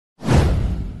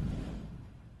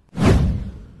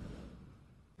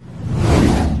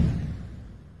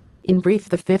In brief,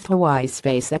 the fifth Hawaii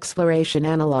space exploration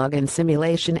analog and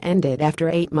simulation ended after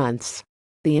 8 months.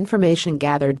 The information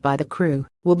gathered by the crew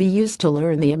will be used to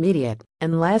learn the immediate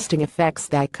and lasting effects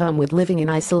that come with living in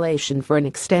isolation for an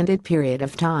extended period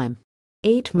of time.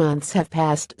 8 months have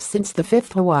passed since the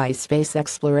fifth Hawaii space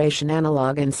exploration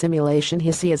analog and simulation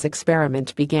HSIAS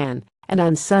experiment began, and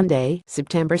on Sunday,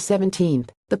 September 17,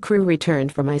 the crew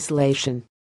returned from isolation.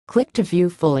 Click to view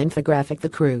full infographic. The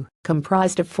crew,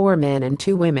 comprised of 4 men and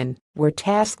 2 women, were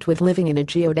tasked with living in a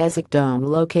geodesic dome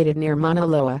located near Mauna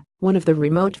Loa, one of the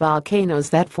remote volcanoes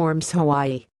that forms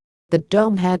Hawaii. The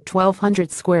dome had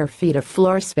 1,200 square feet of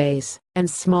floor space and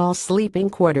small sleeping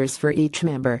quarters for each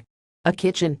member. A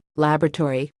kitchen,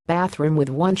 laboratory, bathroom with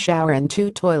 1 shower and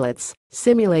 2 toilets,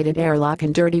 simulated airlock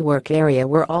and dirty work area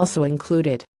were also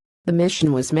included. The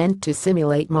mission was meant to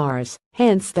simulate Mars,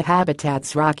 hence the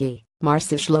habitat's rocky,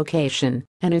 Marsish location,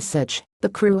 and as such, the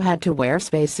crew had to wear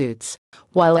spacesuits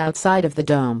while outside of the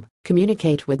dome,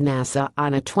 communicate with NASA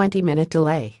on a 20-minute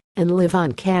delay, and live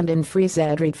on canned and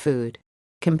freeze-dried food.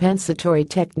 Compensatory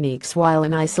techniques. While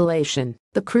in isolation,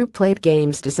 the crew played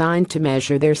games designed to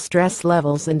measure their stress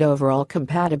levels and overall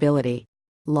compatibility.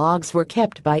 Logs were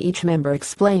kept by each member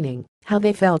explaining how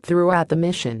they felt throughout the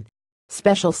mission.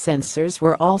 Special sensors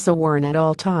were also worn at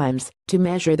all times to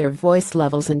measure their voice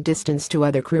levels and distance to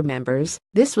other crew members.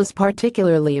 This was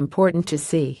particularly important to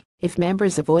see if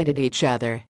members avoided each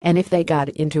other and if they got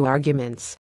into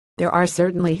arguments. There are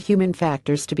certainly human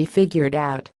factors to be figured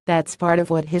out. That's part of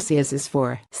what HSIAS is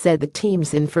for, said the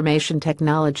team's information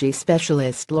technology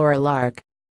specialist Laura Lark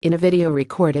in a video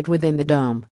recorded within the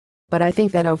dome. But I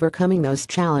think that overcoming those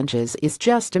challenges is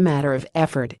just a matter of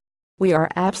effort. We are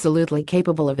absolutely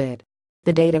capable of it.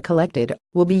 The data collected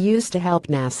will be used to help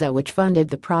NASA, which funded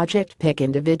the project, pick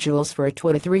individuals for a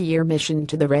 2 to 3-year mission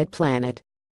to the Red Planet.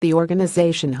 The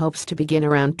organization hopes to begin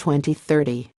around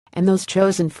 2030, and those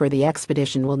chosen for the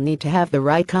expedition will need to have the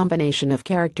right combination of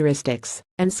characteristics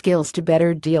and skills to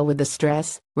better deal with the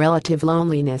stress, relative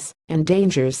loneliness, and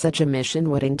dangers such a mission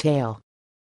would entail.